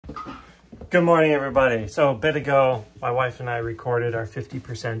Good morning, everybody. So a bit ago, my wife and I recorded our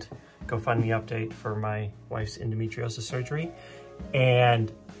 50% GoFundMe update for my wife's endometriosis surgery.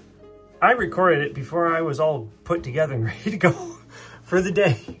 And I recorded it before I was all put together and ready to go for the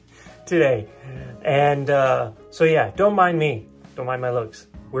day today. And so yeah, don't mind me. Don't mind my looks.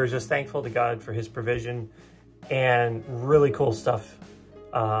 We're just thankful to God for his provision and really cool stuff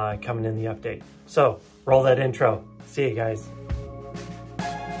coming in the update. So roll that intro. See you guys.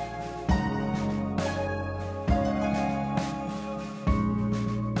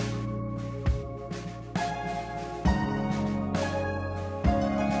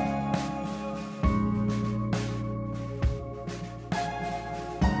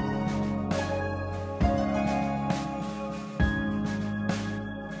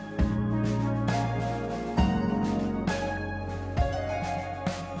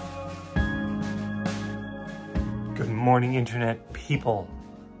 Good morning, internet people.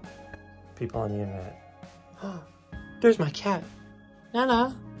 People on the internet. There's my cat.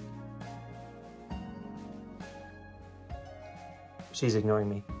 Nana. She's ignoring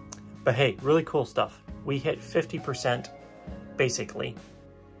me. But hey, really cool stuff. We hit 50% basically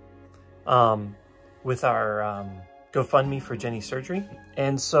with our GoFundMe for Jenny's surgery.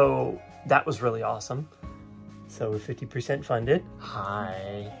 And so that was really awesome. So we're 50% funded.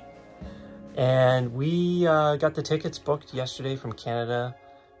 Hi. And we got the tickets booked yesterday from Canada,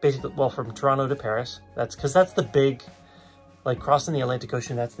 basically, well, from Toronto to Paris. That's because that's the big, like crossing the Atlantic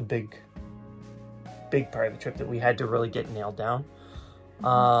Ocean, that's the big part of the trip that we had to really get nailed down.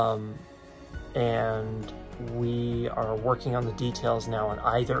 And we are working on the details now on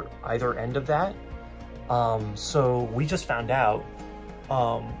either end of that. So we just found out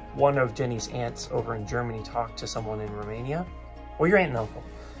one of Jenny's aunts over in Germany talked to someone in Romania. Well, your aunt and uncle.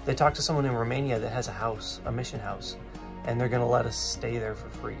 They talked to someone in Romania that has a house, a mission house, and they're going to let us stay there for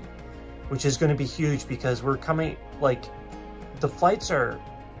free, which is going to be huge because we're coming, like, the flights are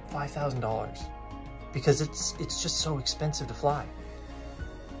 $5,000 because it's just so expensive to fly.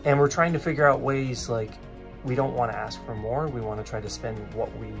 And we're trying to figure out ways, like, we don't want to ask for more. We want to try to spend what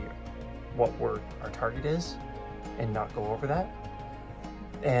our target is and not go over that.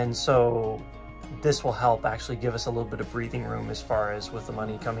 And so this will help actually give us a little bit of breathing room as far as with the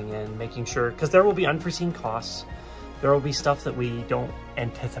money coming in, making sure, because there will be unforeseen costs. There will be stuff that we don't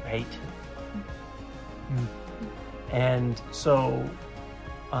anticipate. And so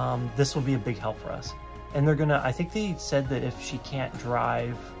this will be a big help for us. And they're gonna, I think they said that if she can't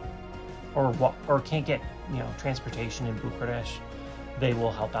drive or can't get, transportation in Bucharest, they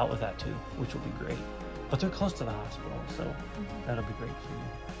will help out with that too, which will be great. But they're close to the hospital, so that'll be great for you.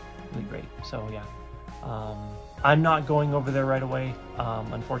 Really great. So yeah, I'm not going over there right away.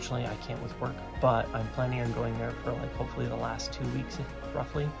 Unfortunately, I can't with work, but I'm planning on going there for like hopefully the last 2 weeks,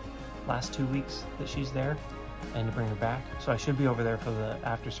 roughly last 2 weeks that she's there, and to bring her back. So I should be over there for the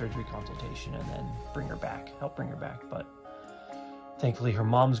after surgery consultation and then bring her back, help bring her back. But thankfully her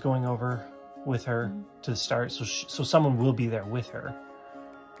mom's going over with her to start. So someone will be there with her.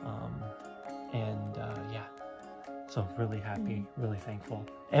 Yeah. So really happy, really thankful.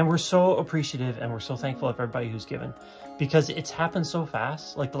 And we're so appreciative and we're so thankful of everybody who's given, because it's happened so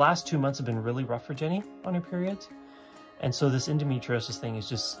fast. Like the last 2 months have been really rough for Jenny on her periods. And so this endometriosis thing is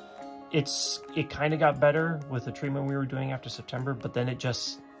just, it kind of got better with the treatment we were doing after September, but then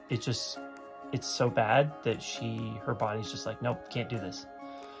it's so bad that her body's just like, nope, can't do this.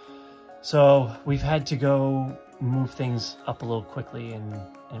 So we've had to go move things up a little quickly, and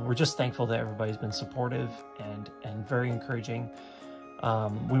we're just thankful that everybody's been supportive and very encouraging.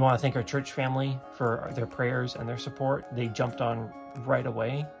 We want to thank our church family for their prayers and their support. They jumped on right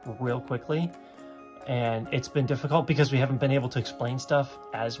away, real quickly, and it's been difficult because we haven't been able to explain stuff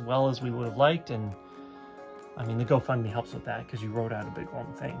as well as we would have liked. And I mean, the GoFundMe helps with that because you wrote out a big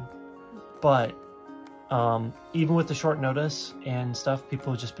long thing. But even with the short notice and stuff,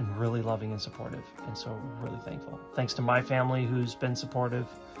 people have just been really loving and supportive. And so really thankful. Thanks to my family who's been supportive.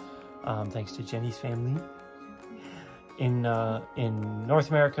 Thanks to Jenny's family in North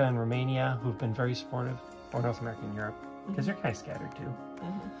America and Romania who've been very supportive, or North America and Europe, because they're kind of scattered too.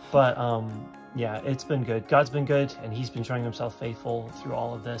 But yeah, it's been good. God's been good, and he's been showing himself faithful through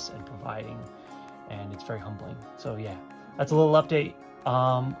all of this and providing, and it's very humbling. So yeah, that's a little update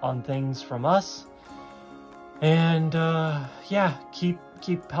on things from us. And yeah, keep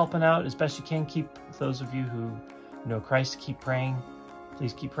helping out as best you can. Keep those of you who know Christ, keep praying.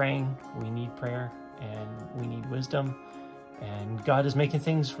 Please keep praying. We need prayer and we need wisdom. And God is making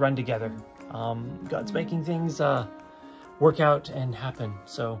things run together. God's making things work out and happen.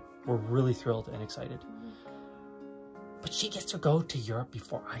 So we're really thrilled and excited. But she gets to go to Europe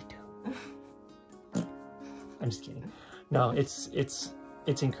before I do. I'm just kidding. No, it's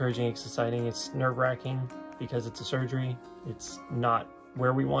encouraging, it's exciting, it's nerve-wracking because it's a surgery. It's not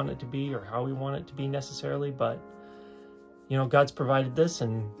where we want it to be or how we want it to be necessarily, but you know, God's provided this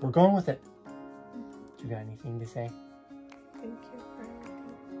and we're going with it. Do you got anything to say? Thank you for everything.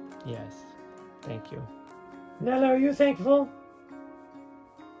 Yes, thank you. Nella, are you thankful?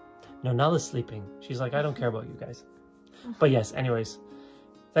 No, Nella's sleeping. She's like, I don't care about you guys. But yes, anyways,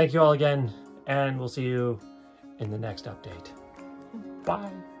 thank you all again, and we'll see you in the next update.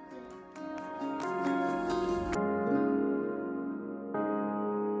 Bye.